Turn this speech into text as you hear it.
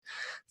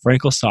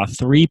Frankl saw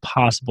three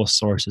possible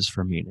sources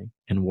for meaning: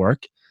 in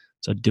work,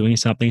 so doing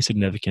something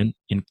significant;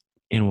 in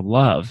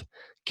love,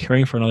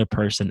 caring for another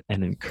person;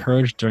 and in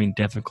courage during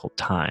difficult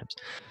times.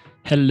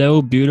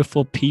 Hello,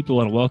 beautiful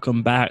people, and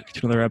welcome back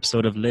to another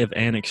episode of Live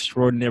an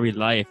Extraordinary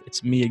Life.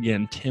 It's me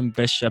again, Tim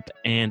Bishop,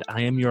 and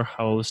I am your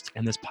host,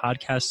 and this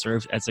podcast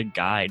serves as a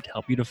guide to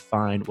help you to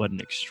find what an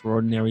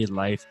extraordinary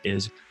life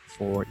is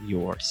for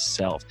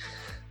yourself.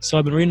 So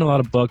I've been reading a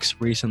lot of books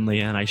recently,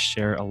 and I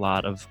share a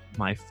lot of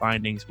my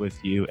findings with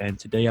you, and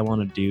today I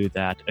want to do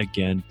that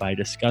again by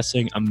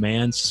discussing A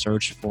Man's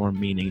Search for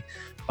Meaning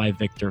by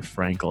Viktor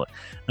Frankl.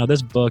 Now,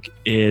 this book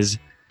is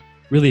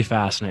really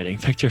fascinating.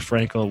 Viktor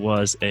Frankl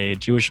was a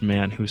Jewish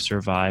man who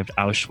survived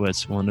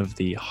Auschwitz, one of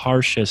the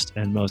harshest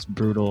and most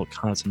brutal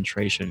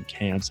concentration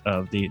camps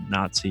of the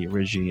Nazi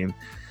regime.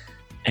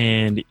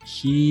 And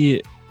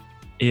he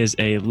is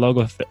he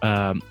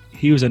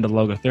was into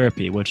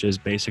logotherapy, which is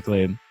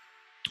basically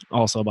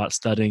also about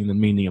studying the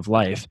meaning of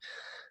life.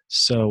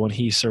 So when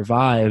he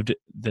survived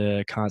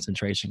the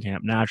concentration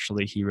camp,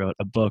 naturally he wrote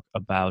a book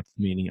about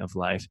the meaning of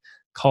life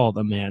called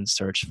A Man's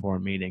Search for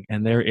Meaning.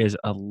 And there is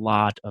a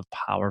lot of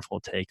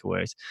powerful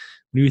takeaways.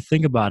 When you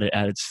think about it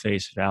at its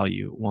face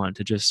value, one,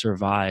 to just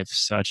survive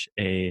such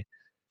a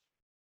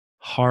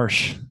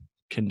harsh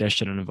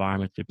condition and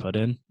environment to be put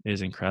in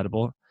is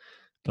incredible.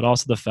 But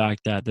also the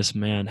fact that this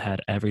man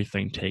had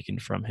everything taken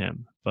from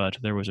him, but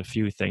there was a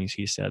few things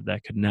he said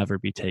that could never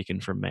be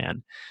taken from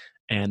man.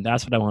 And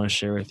that's what I want to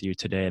share with you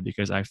today,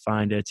 because I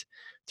find it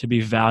to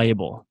be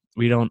valuable.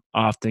 We don't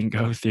often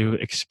go through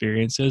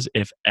experiences,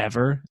 if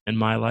ever, in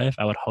my life.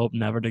 I would hope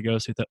never to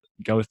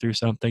go through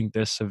something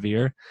this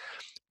severe,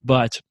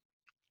 but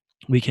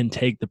we can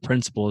take the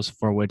principles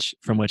from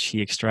which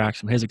he extracts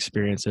from his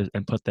experiences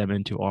and put them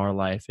into our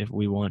life if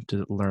we want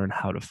to learn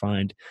how to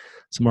find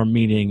some more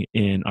meaning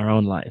in our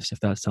own lives, if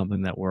that's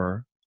something that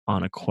we're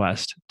on a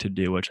quest to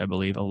do, which I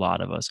believe a lot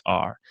of us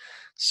are.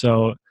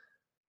 So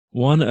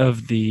one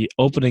of the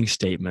opening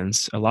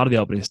statements, a lot of the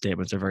opening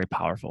statements are very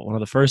powerful. One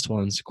of the first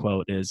ones,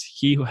 quote, is,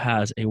 "He who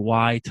has a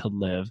why to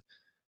live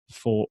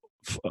for,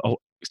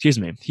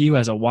 he who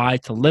has a why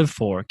to live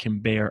for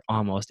can bear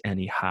almost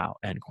any how,"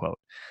 end quote.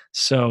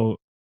 So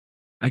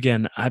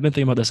again, I've been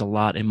thinking about this a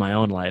lot in my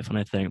own life, and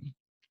I think,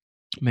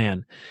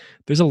 man,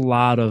 there's a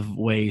lot of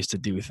ways to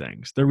do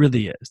things. There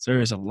really is. There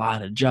is a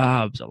lot of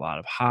jobs, a lot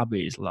of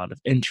hobbies, a lot of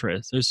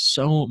interests. There's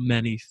so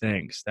many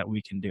things that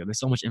we can do. There's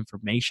so much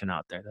information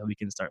out there that we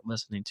can start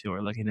listening to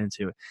or looking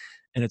into.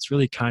 And it's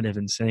really kind of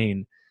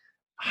insane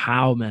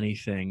how many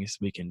things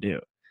we can do.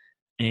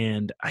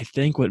 And I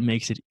think what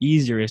makes it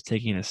easier is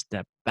taking a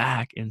step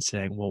back and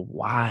saying, well,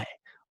 why?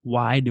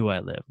 Why do I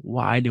live?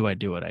 Why do I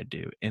do what I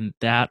do? And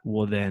that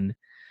will then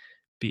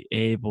be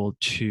able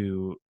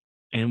to,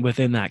 and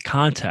within that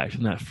context,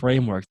 in that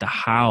framework, the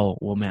how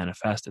will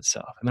manifest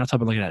itself. And that's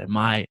what I'm looking at in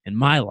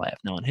my life.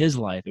 Now, in his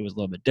life, it was a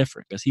little bit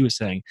different, because he was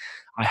saying,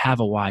 I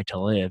have a why to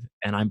live,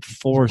 and I'm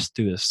forced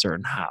through a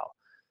certain how.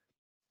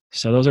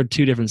 So those are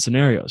two different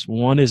scenarios.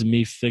 One is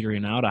me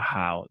figuring out a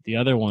how. The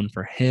other one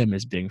for him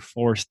is being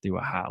forced through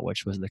a how,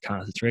 which was the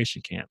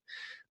concentration camp.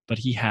 But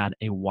he had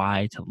a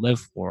why to live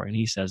for, and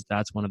he says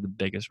that's one of the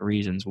biggest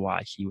reasons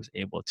why he was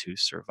able to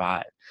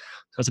survive.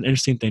 So it's an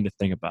interesting thing to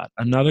think about.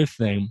 Another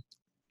thing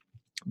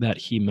that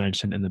he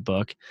mentioned in the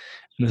book,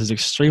 and this is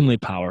extremely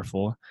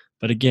powerful,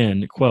 but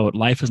again, quote,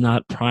 "Life is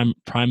not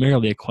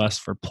primarily a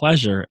quest for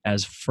pleasure,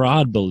 as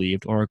Freud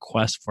believed, or a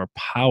quest for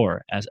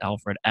power, as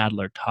Alfred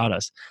Adler taught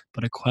us,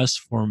 but a quest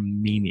for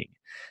meaning."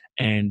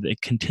 And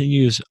it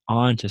continues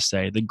on to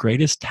say, "The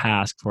greatest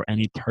task for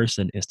any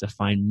person is to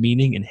find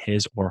meaning in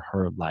his or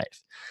her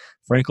life."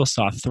 Frankl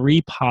saw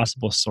three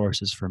possible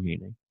sources for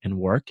meaning: in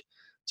work,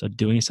 so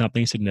doing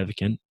something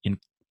significant; in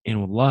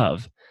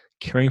love,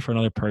 caring for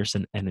another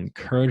person; and in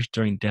courage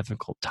during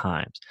difficult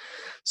times.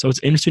 So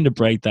it's interesting to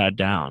break that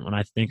down when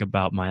I think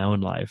about my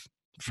own life.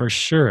 For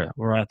sure,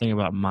 where I think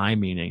about my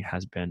meaning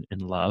has been in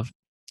love,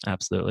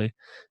 absolutely,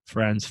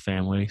 friends,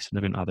 family,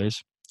 significant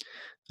others.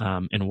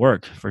 In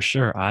work, for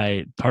sure.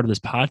 Part of this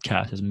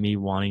podcast is me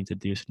wanting to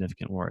do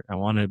significant work. I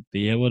want to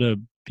be able to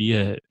be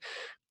a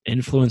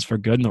influence for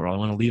good in the world. I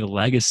want to leave a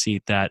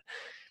legacy that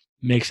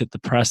makes it the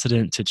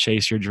precedent to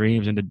chase your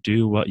dreams and to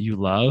do what you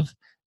love,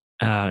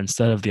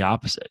 instead of the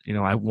opposite.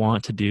 I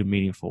want to do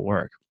meaningful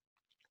work.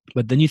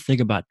 But then you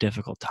think about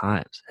difficult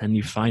times, and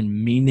you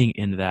find meaning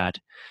in that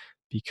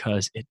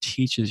because it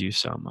teaches you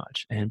so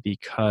much, and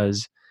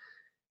because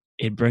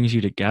it brings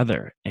you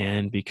together,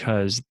 and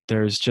because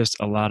there's just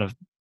a lot of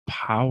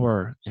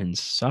power in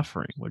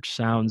suffering, which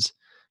sounds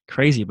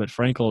crazy, but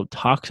Frankl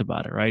talks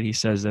about it, right? He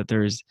says that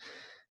there's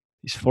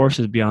these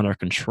forces beyond our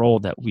control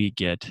that we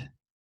get.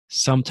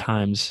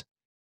 Sometimes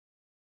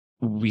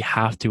we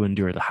have to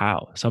endure the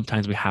how.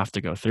 Sometimes we have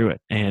to go through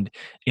it. And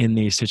in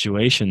these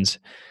situations,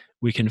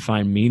 we can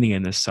find meaning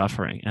in this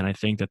suffering. And I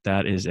think that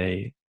that is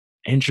a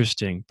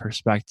interesting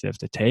perspective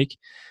to take.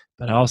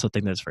 But I also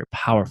think that's very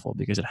powerful,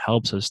 because it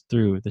helps us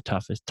through the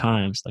toughest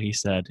times. Like he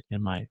said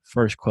in my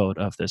first quote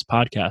of this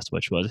podcast,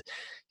 which was,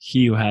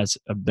 "He who has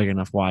a big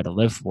enough why to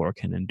live for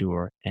can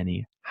endure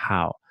any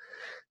how."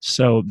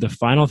 So the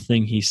final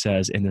thing he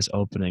says in this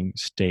opening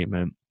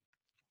statement,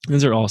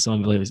 these are all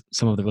some of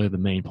the really the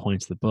main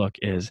points of the book,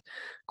 is,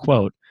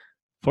 quote,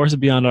 "Forces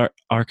beyond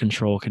our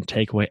control can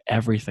take away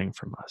everything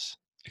from us,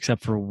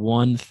 except for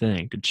one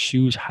thing: to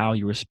choose how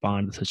you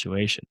respond to the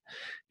situation.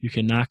 You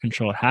cannot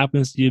control what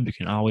happens to you, but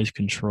you can always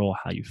control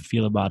how you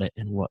feel about it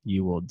and what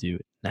you will do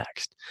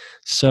next."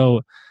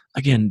 So,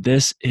 again,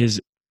 this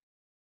is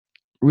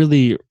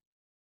really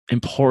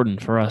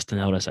important for us to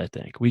notice, I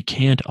think. We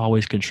can't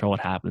always control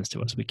what happens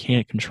to us. We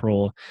can't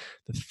control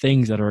the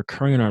things that are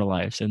occurring in our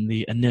lives and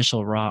the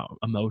initial raw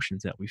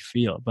emotions that we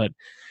feel. But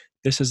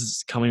this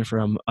is coming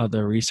from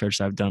other research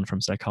I've done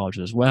from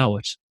psychologists as well,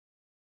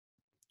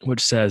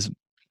 which says,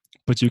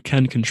 but you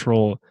can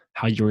control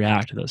how you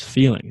react to those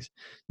feelings.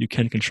 You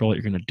can control what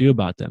you're going to do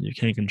about them. You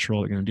can control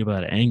what you're going to do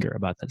about that anger,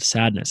 about that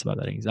sadness, about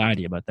that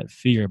anxiety, about that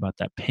fear, about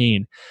that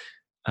pain.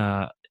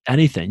 uh,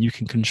 Anything. You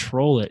can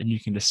control it, and you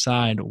can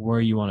decide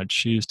where you want to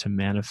choose to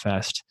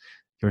manifest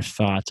your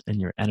thoughts and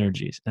your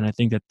energies. And I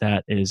think that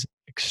that is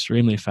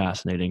extremely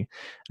fascinating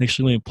and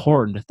extremely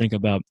important to think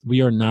about.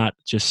 We are not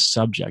just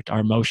subject.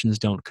 Our emotions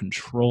don't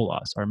control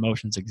us. Our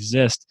emotions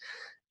exist,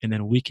 and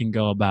then we can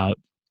go about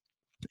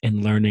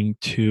in learning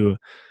to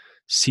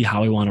see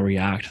how we want to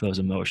react to those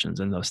emotions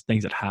and those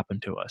things that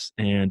happen to us.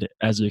 And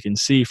as we can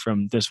see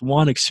from this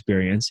one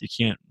experience, you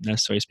can't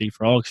necessarily speak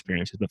for all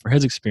experiences, but for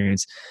his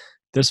experience,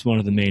 this is one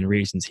of the main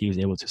reasons he was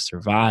able to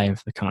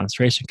survive the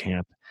concentration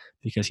camp,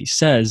 because he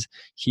says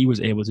he was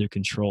able to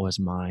control his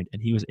mind,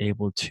 and he was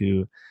able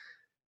to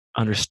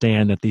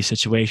understand that these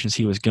situations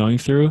he was going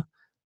through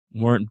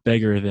weren't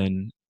bigger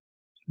than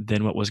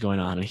what was going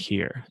on in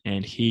here,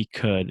 and he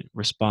could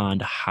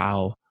respond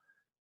how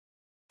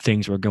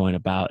things were going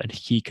about, and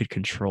he could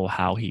control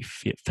how he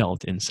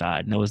felt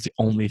inside, and that was the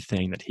only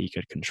thing that he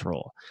could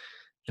control,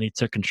 and he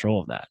took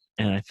control of that.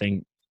 And I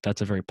think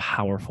that's a very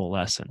powerful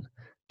lesson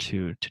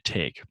to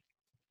take.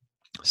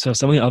 So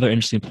some of the other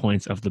interesting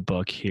points of the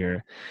book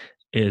here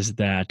is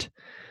that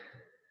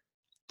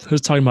he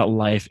was talking about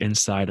life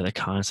inside of the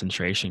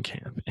concentration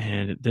camp.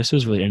 And this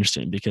was really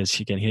interesting because,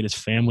 again, he had his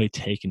family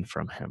taken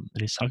from him.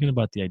 And he's talking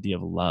about the idea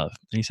of love.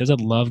 And he says that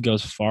love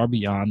goes far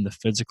beyond the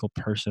physical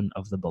person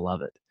of the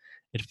beloved.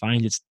 It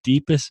finds its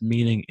deepest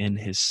meaning in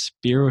his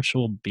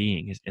spiritual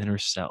being, his inner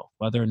self.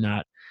 Whether or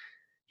not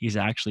he's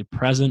actually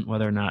present,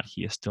 whether or not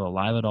he is still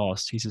alive at all,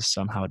 ceases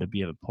somehow to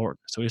be of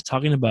importance. So he's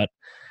talking about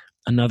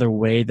another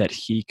way that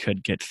he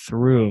could get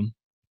through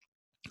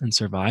and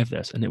survive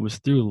this. And it was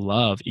through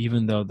love,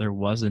 even though there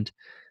wasn't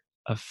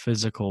a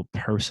physical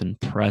person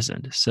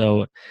present.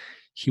 So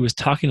he was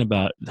talking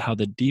about how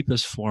the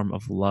deepest form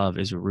of love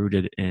is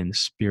rooted in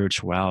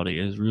spirituality,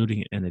 is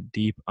rooting in a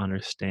deep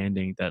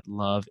understanding that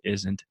love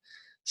isn't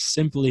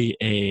simply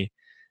a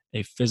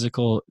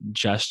physical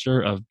gesture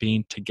of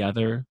being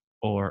together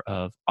or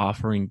of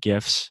offering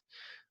gifts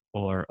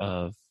or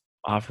of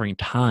offering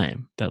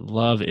time. That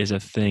love is a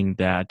thing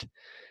that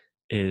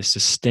is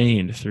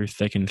sustained through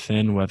thick and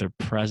thin, whether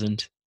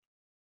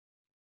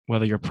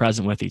you're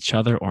present with each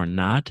other or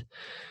not.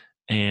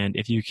 And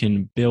if you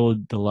can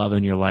build the love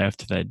in your life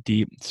to that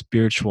deep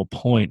spiritual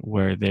point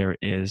where there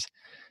is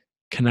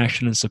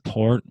connection and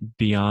support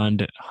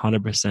beyond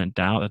 100%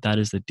 doubt, that that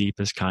is the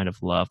deepest kind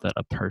of love that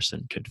a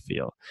person could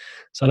feel.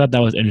 So I thought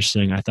that was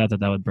interesting. I thought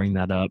that that would bring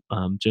that up,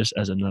 just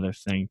as another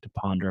thing to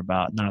ponder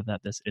about. Not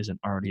that this isn't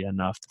already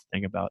enough to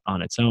think about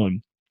on its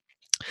own.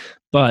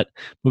 But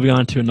moving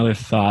on to another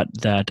thought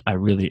that I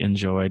really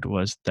enjoyed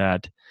was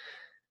that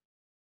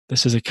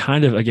this is a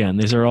kind of, again,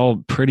 these are all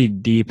pretty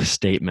deep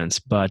statements,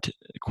 but,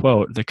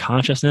 quote, "The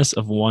consciousness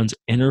of one's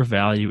inner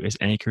value is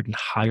anchored in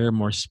higher,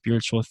 more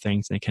spiritual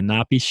things and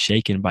cannot be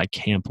shaken by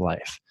camp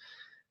life."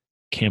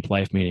 Camp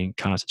life meaning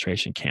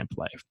concentration camp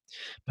life.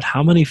 But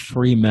how many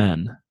free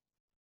men,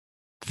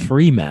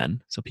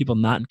 so people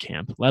not in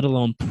camp, let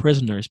alone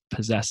prisoners,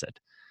 possess it?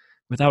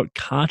 Without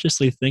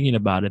consciously thinking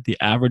about it, the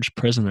average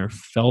prisoner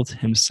felt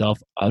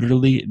himself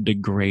utterly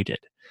degraded.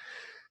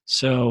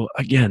 So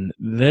again,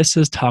 this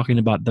is talking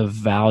about the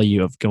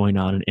value of going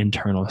on an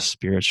internal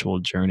spiritual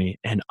journey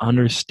and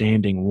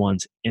understanding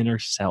one's inner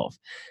self.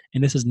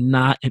 And this is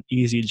not an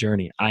easy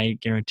journey. I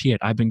guarantee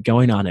it. I've been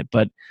going on it,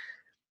 but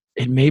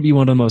it may be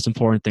one of the most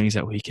important things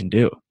that we can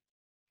do.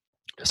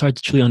 Start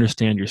to truly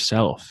understand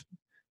yourself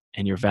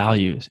and your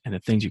values and the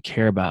things you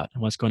care about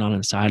and what's going on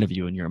inside of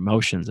you and your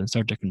emotions, and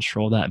start to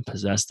control that and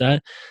possess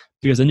that,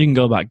 because then you can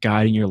go about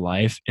guiding your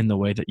life in the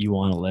way that you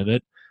want to live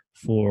it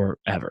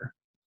forever,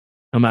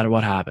 no matter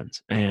what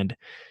happens. And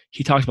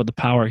he talks about the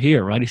power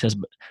here, right? He says,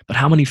 but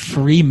how many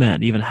free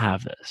men even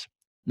have this?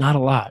 Not a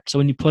lot. So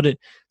when you put it,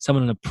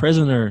 someone in a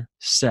prisoner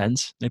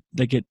sense,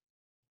 they get,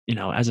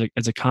 as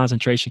a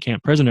concentration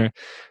camp prisoner,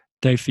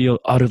 they feel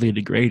utterly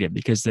degraded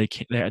because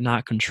they're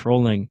not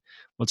controlling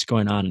what's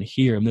going on in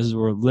here. And this is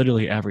where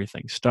literally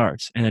everything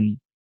starts. And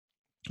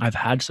I've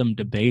had some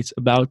debates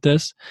about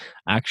this,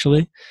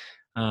 actually,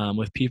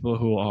 with people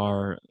who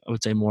are, I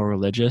would say, more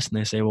religious, and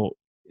they say, well,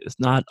 it's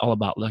not all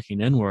about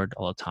looking inward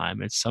all the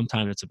time.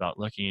 Sometimes it's about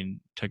looking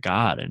to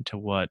God and to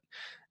what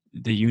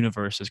the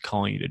universe is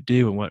calling you to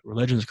do and what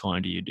religion is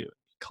calling you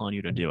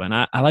to do. And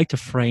I like to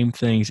frame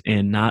things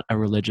in not a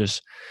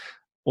religious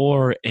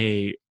or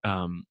a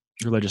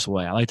religious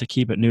way. I like to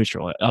keep it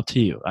neutral. Up to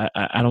you.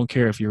 I don't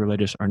care if you're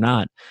religious or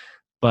not.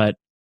 But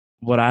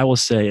what I will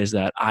say is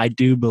that I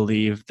do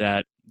believe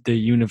that the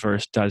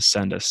universe does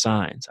send us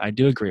signs. I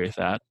do agree with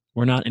that.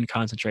 We're not in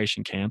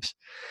concentration camps.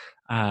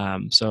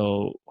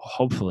 So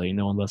hopefully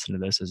no one listening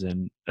to this is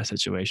in a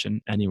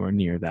situation anywhere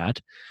near that.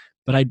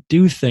 But I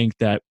do think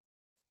that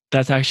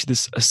that's actually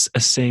a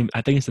same.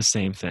 I think it's the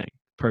same thing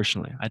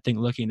personally. I think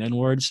looking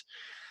inwards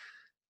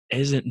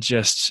isn't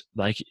just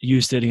like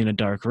you sitting in a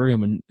dark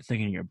room and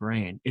thinking in your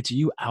brain. It's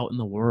you out in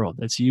the world.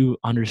 It's you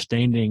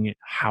understanding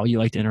how you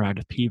like to interact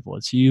with people.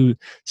 It's you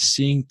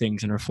seeing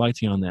things and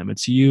reflecting on them.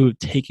 It's you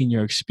taking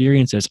your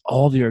experiences,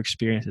 all of your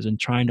experiences, and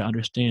trying to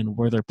understand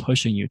where they're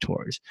pushing you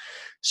towards.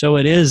 So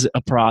it is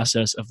a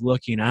process of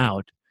looking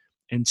out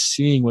and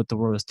seeing what the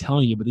world is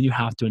telling you, but then you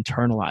have to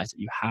internalize it.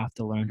 You have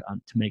to learn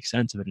to make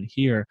sense of it and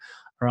hear,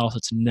 or else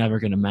it's never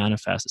going to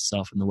manifest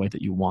itself in the way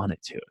that you want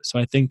it to. So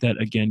I think that,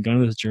 again,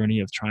 going on this journey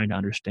of trying to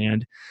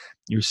understand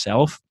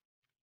yourself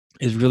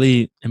is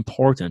really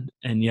important,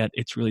 and yet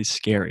it's really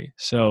scary.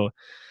 So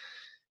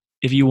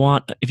if you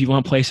want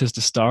places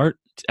to start,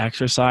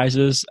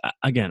 exercises,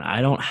 again,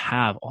 I don't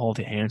have all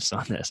the answers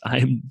on this.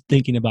 I'm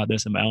thinking about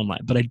this in my own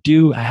life, but I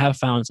have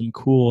found some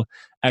cool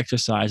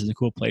exercises, a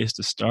cool place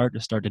to start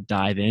to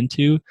dive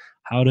into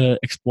how to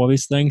explore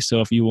these things.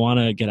 So if you want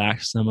to get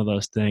access to some of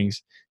those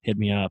things, hit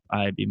me up.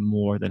 I'd be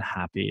more than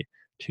happy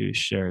to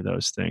share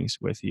those things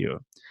with you.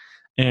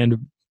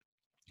 And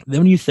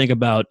then when you think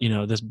about,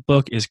 this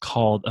book is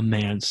called A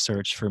Man's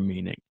Search for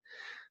Meaning.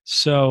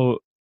 So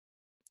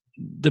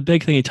the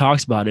big thing he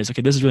talks about is,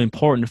 okay, this is really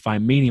important to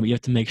find meaning, but you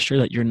have to make sure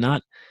that you're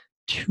not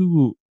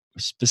too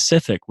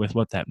specific with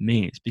what that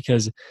means.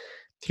 Because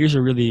here's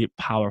a really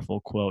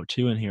powerful quote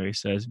too in here. He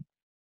says,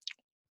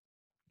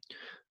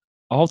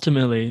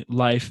 ultimately,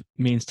 life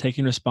means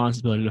taking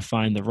responsibility to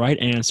find the right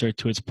answer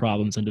to its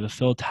problems and to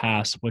fulfill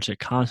tasks which it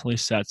constantly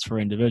sets for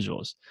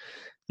individuals.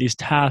 These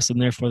tasks,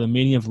 and therefore the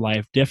meaning of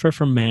life, differ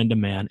from man to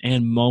man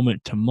and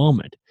moment to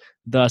moment.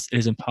 Thus, it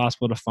is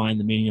impossible to find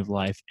the meaning of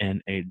life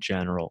in a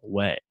general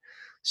way.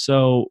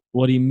 So,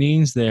 what he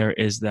means there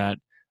is that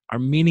our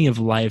meaning of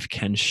life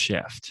can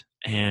shift,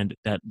 and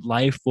that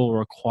life will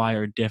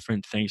require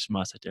different things from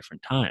us at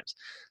different times.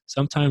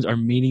 Sometimes our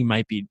meaning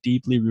might be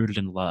deeply rooted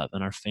in love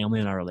and our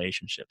family and our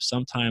relationships.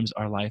 Sometimes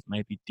our life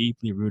might be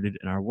deeply rooted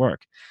in our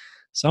work.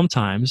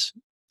 Sometimes,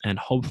 and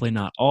hopefully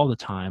not all the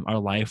time, our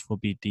life will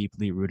be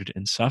deeply rooted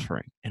in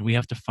suffering, and we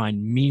have to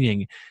find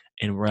meaning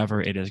in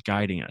wherever it is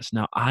guiding us.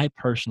 Now, I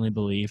personally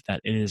believe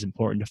that it is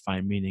important to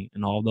find meaning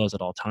in all of those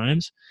at all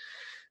times,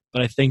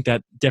 but I think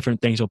that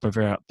different things will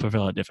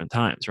prevail at different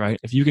times, right?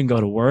 If you can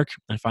go to work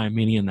and find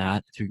meaning in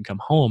that, if you can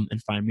come home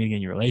and find meaning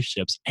in your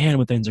relationships, and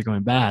when things are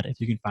going bad, if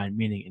you can find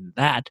meaning in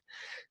that,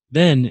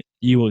 then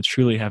you will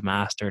truly have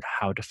mastered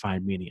how to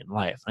find meaning in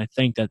life. And I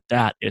think that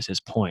that is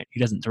his point. He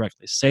doesn't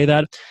directly say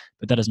that,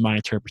 but that is my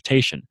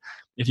interpretation.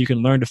 If you can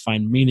learn to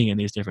find meaning in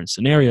these different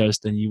scenarios,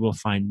 then you will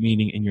find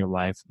meaning in your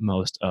life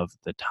most of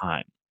the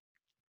time.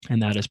 And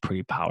that is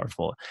pretty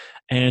powerful.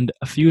 And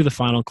a few of the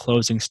final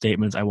closing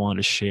statements I want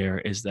to share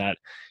is that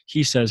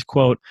he says,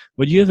 quote,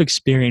 what you have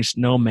experienced,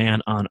 no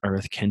man on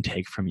earth can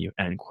take from you,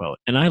 end quote.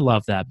 And I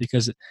love that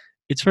because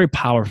it's very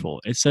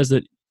powerful. It says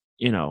that,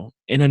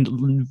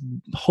 in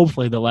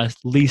hopefully the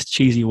least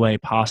cheesy way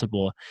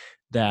possible,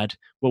 that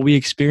what we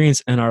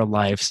experience in our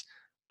lives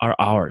are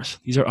ours.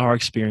 These are our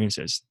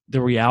experiences.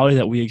 The reality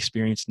that we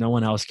experience, no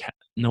one else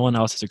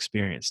has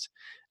experienced.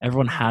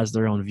 Everyone has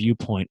their own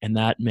viewpoint, and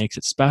that makes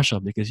it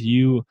special because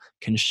you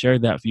can share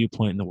that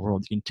viewpoint in the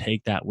world. You can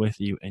take that with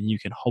you, and you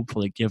can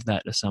hopefully give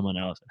that to someone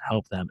else and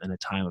help them in a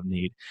time of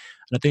need.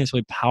 And I think it's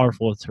really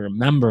powerful to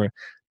remember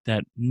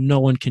that no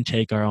one can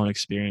take our own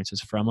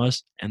experiences from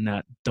us, and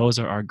that those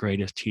are our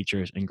greatest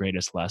teachers and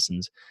greatest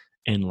lessons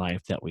in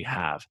life that we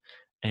have.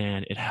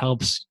 And it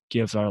helps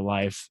give our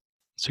life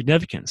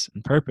significance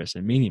and purpose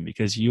and meaning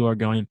because you are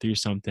going through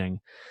something,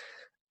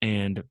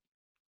 and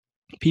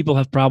people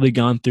have probably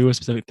gone through a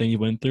specific thing you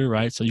went through,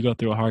 right? So you go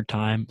through a hard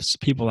time.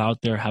 People out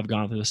there have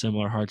gone through a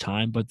similar hard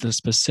time, but the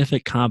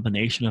specific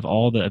combination of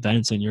all the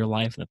events in your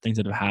life, the things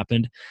that have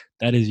happened,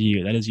 that is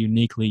you. That is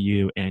uniquely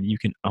you, and you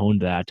can own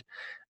that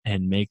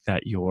and make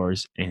that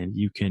yours, and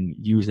you can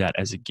use that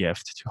as a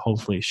gift to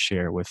hopefully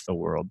share with the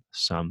world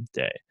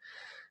someday.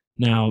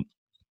 Now,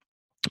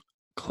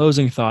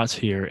 closing thoughts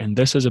here, and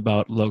this is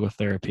about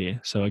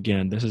logotherapy. So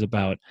again, this is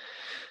about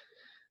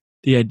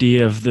the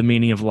idea of the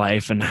meaning of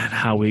life and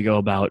how we go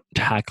about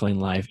tackling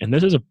life. And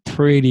this is a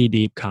pretty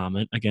deep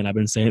comment. Again, I've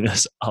been saying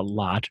this a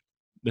lot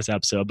this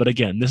episode, but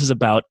again, this is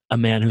about a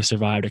man who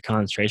survived a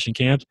concentration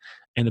camp,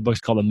 and the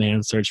book's called A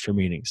Man's Search for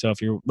Meaning. So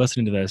if you're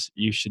listening to this,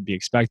 you should be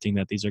expecting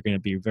that these are going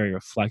to be very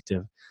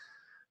reflective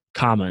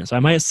comments. I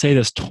might say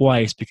this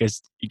twice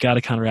because you got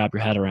to kind of wrap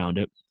your head around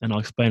it, and I'll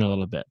explain a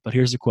little bit. But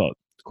here's the quote.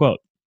 Quote,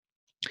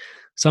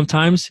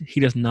 Sometimes he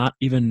does not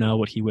even know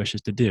what he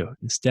wishes to do.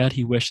 Instead,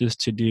 he wishes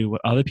to do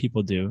what other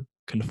people do,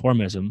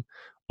 conformism,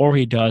 or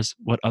he does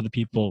what other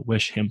people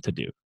wish him to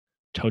do.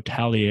 Oh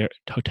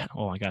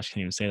my gosh, I can't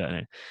even say that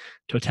name.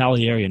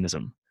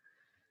 Totalitarianism.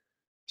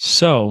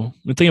 So,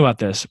 when thinking about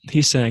this,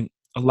 he's saying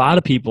a lot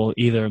of people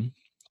either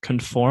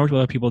conform to what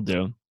other people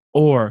do,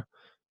 or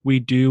we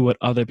do what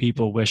other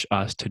people wish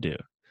us to do.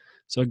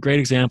 So, a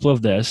great example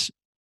of this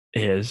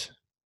is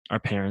our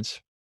parents,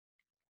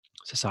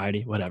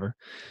 society, whatever.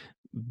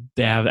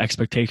 They have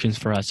expectations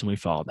for us and we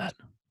follow that.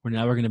 We're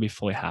never going to be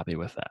fully happy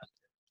with that.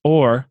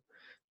 Or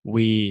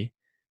we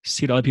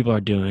see what other people are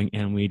doing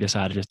and we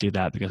decide to just do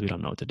that because we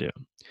don't know what to do.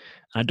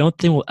 I don't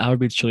think we'll ever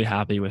be truly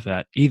happy with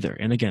that either.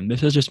 And again,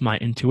 this is just my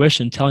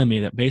intuition telling me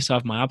that based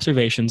off my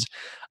observations,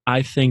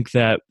 I think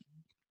that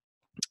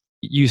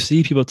you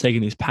see people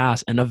taking these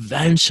paths and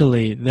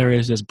eventually there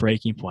is this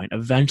breaking point.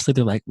 Eventually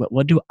they're like,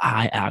 what do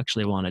I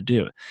actually want to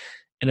do?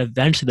 And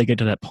eventually they get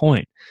to that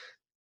point.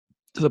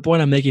 To the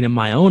point I'm making in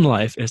my own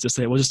life is to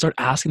say, well, just start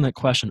asking that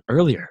question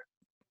earlier.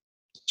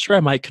 Sure, I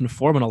might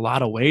conform in a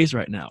lot of ways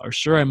right now, or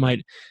sure, I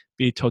might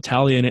be oh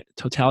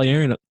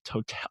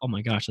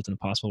my gosh, that's an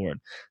impossible word.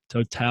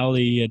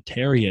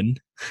 Totalitarian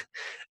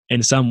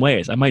in some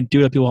ways. I might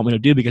do what people want me to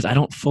do because I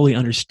don't fully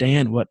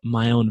understand what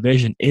my own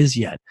vision is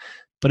yet.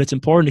 But it's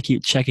important to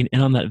keep checking in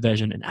on that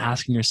vision and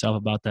asking yourself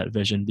about that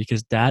vision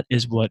because that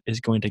is what is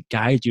going to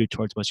guide you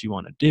towards what you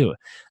want to do.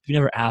 If you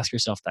never ask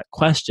yourself that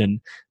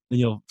question, then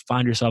you'll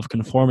find yourself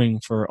conforming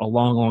for a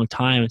long, long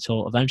time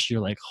until eventually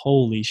you're like,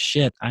 holy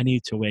shit, I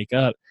need to wake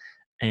up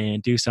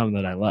and do something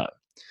that I love.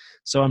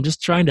 So I'm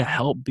just trying to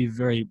help be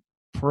very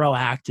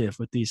proactive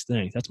with these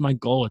things. That's my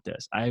goal with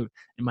this. In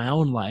my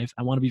own life,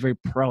 I want to be very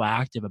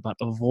proactive about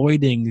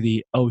avoiding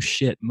the oh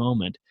shit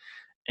moment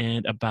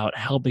and about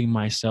helping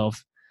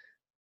myself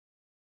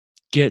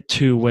get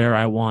to where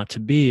I want to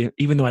be,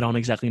 even though I don't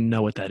exactly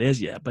know what that is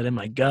yet. But in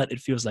my gut, it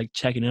feels like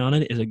checking in on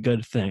it is a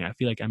good thing. I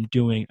feel like I'm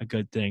doing a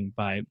good thing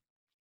by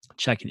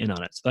checking in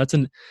on it. So that's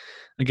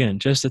again,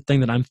 just a thing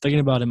that I'm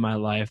thinking about in my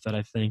life that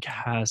I think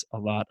has a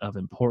lot of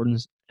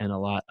importance and a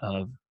lot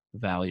of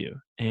value.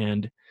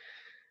 And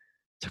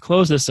to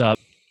close this up,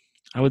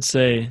 I would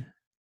say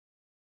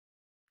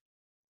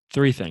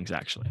three things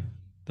actually.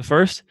 The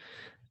first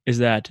is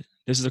that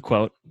this is a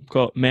quote,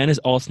 man is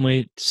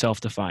ultimately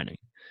self-defining,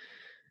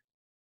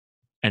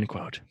 end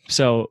quote.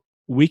 So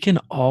we can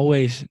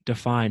always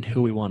define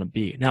who we want to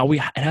be. Now it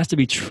has to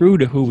be true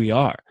to who we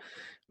are.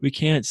 We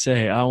can't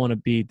say, I want to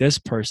be this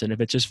person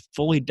if it just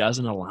fully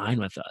doesn't align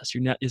with us.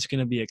 It's going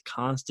to be a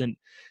constant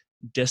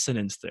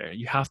dissonance there.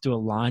 You have to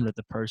align with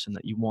the person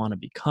that you want to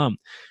become.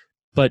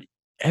 But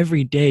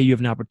every day you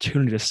have an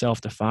opportunity to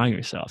self-define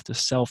yourself, to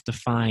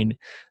self-define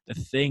the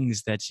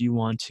things that you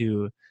want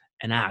to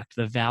enact,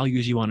 the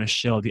values you want to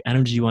show, the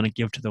energy you want to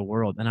give to the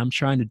world. And I'm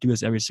trying to do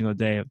this every single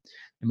day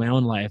in my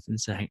own life and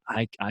saying,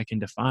 I can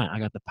define, I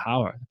got the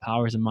power. The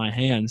power is in my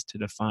hands to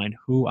define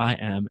who I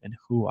am and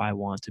who I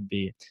want to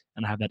be.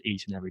 And I have that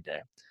each and every day.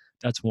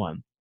 That's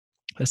one.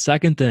 The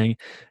second thing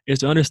is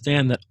to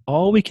understand that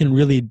all we can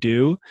really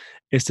do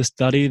is to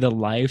study the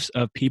lives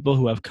of people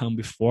who have come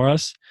before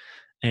us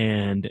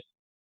and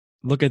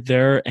look at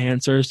their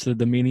answers to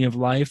the meaning of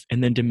life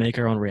and then to make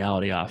our own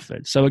reality off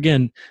it. So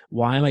again,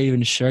 why am I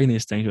even sharing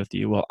these things with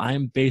you? Well,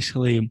 I'm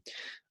basically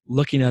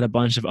looking at a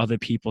bunch of other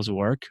people's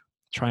work,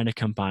 trying to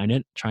combine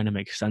it, trying to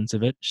make sense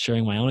of it,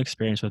 sharing my own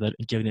experience with it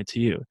and giving it to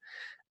you.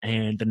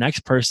 And the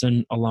next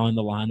person along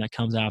the line that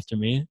comes after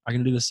me are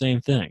going to do the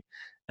same thing.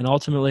 And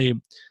ultimately,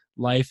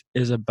 life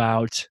is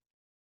about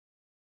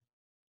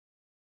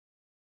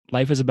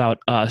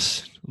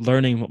us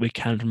learning what we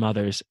can from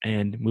others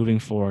and moving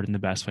forward in the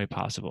best way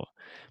possible.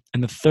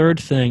 And the third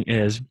thing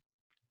is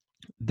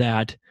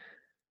that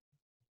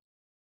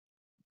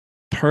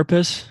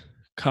purpose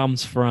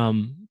comes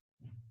from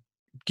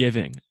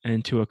giving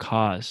into a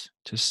cause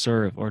to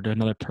serve or to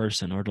another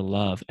person or to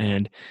love.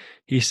 And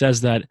he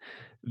says that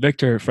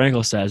Viktor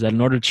Frankl says that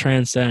in order to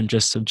transcend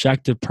just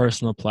subjective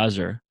personal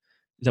pleasure,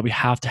 that we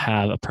have to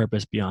have a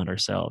purpose beyond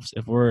ourselves.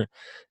 If we're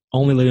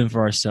only living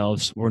for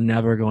ourselves, we're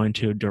never going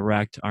to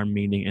direct our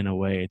meaning in a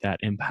way that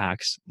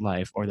impacts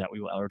life or that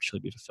we will ever truly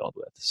be fulfilled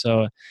with.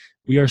 So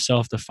we are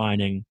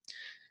self-defining.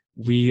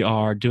 We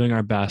are doing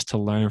our best to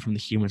learn from the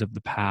humans of the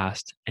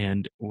past,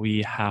 and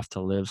we have to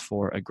live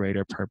for a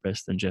greater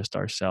purpose than just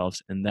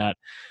ourselves. And that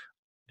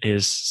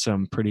is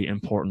some pretty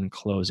important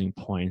closing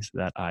points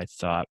that I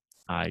thought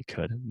I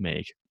could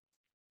make.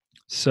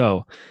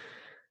 So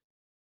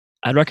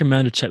I'd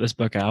recommend to check this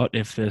book out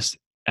if this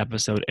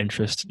episode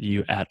interests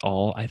you at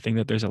all. I think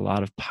that there's a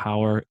lot of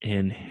power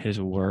in his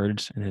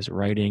words and his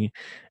writing,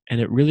 and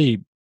it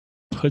really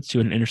puts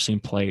you in an interesting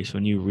place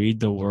when you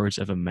read the words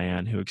of a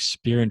man who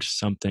experienced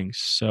something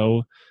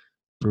so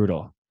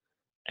brutal,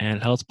 and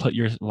it helps put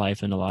your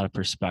life in a lot of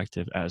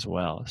perspective as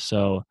well.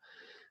 So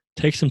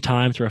take some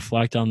time to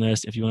reflect on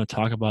this. If you want to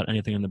talk about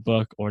anything in the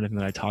book or anything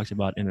that I talked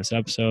about in this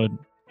episode,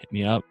 hit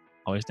me up.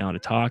 Always down to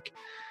talk.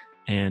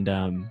 And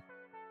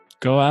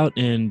go out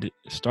and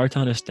start to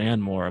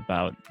understand more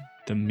about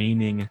the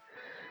meaning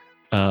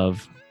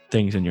of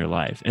things in your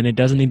life. And it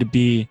doesn't need to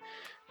be,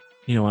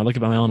 when I look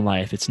at my own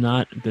life, it's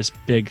not this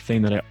big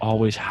thing that I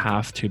always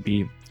have to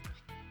be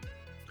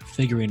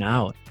figuring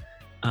out.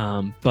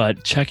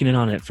 But checking in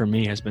on it for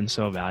me has been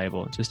so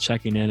valuable. Just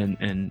checking in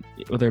and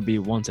whether it be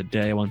once a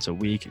day, once a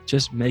week,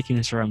 just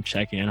making sure I'm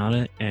checking in on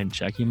it and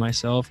checking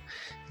myself,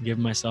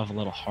 giving myself a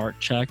little heart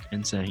check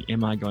and saying,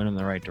 am I going in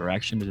the right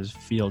direction? Does this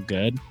feel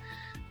good?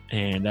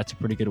 And that's a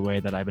pretty good way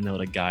that I've been able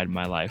to guide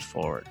my life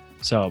forward.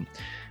 So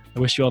I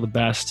wish you all the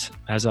best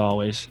as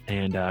always,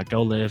 and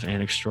go live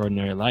an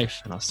extraordinary life,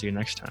 and I'll see you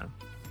next time.